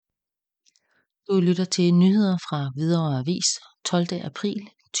Du lytter til nyheder fra Hvidovre Avis 12. april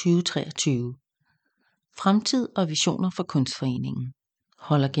 2023. Fremtid og visioner for kunstforeningen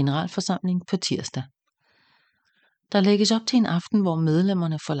holder generalforsamling på tirsdag. Der lægges op til en aften, hvor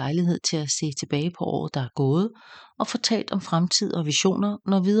medlemmerne får lejlighed til at se tilbage på året, der er gået, og få talt om fremtid og visioner,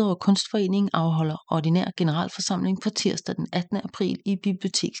 når Hvidovre Kunstforening afholder ordinær generalforsamling på tirsdag den 18. april i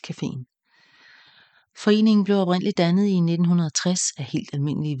Bibliotekscaféen. Foreningen blev oprindeligt dannet i 1960 af helt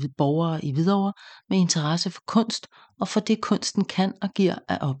almindelige borgere i Hvidovre med interesse for kunst og for det kunsten kan og giver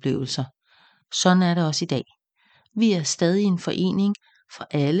af oplevelser. Sådan er det også i dag. Vi er stadig en forening for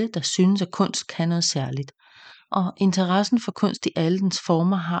alle, der synes, at kunst kan noget særligt. Og interessen for kunst i alle dens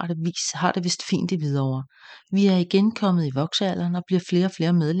former har det vist fint i Hvidovre. Vi er igen kommet i voksealderen og bliver flere og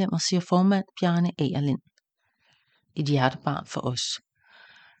flere medlemmer, siger formand Bjarne Agerlind. Et hjertebarn for os.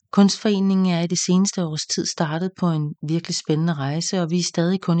 Kunstforeningen er i det seneste års tid startet på en virkelig spændende rejse, og vi er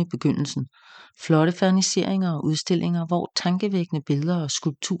stadig kun i begyndelsen. Flotte ferniseringer og udstillinger, hvor tankevækkende billeder og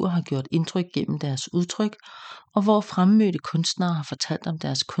skulpturer har gjort indtryk gennem deres udtryk, og hvor fremmødte kunstnere har fortalt om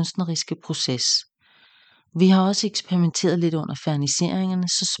deres kunstneriske proces. Vi har også eksperimenteret lidt under ferniseringerne,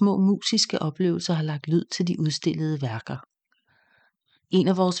 så små musiske oplevelser har lagt lyd til de udstillede værker. En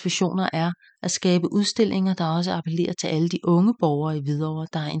af vores visioner er at skabe udstillinger, der også appellerer til alle de unge borgere i Hvidovre,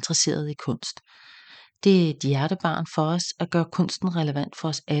 der er interesseret i kunst. Det er et hjertebarn for os at gøre kunsten relevant for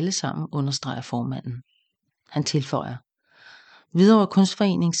os alle sammen, understreger formanden. Han tilføjer: Hvidovre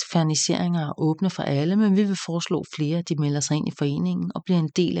Kunstforenings ferniseringer er åbne for alle, men vi vil foreslå flere, at de melder sig ind i foreningen og bliver en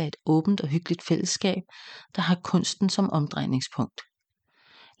del af et åbent og hyggeligt fællesskab, der har kunsten som omdrejningspunkt.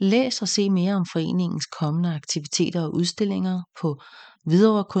 Læs og se mere om foreningens kommende aktiviteter og udstillinger på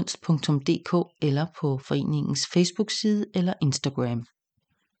hvidovrekunst.dk eller på foreningens Facebook-side eller Instagram.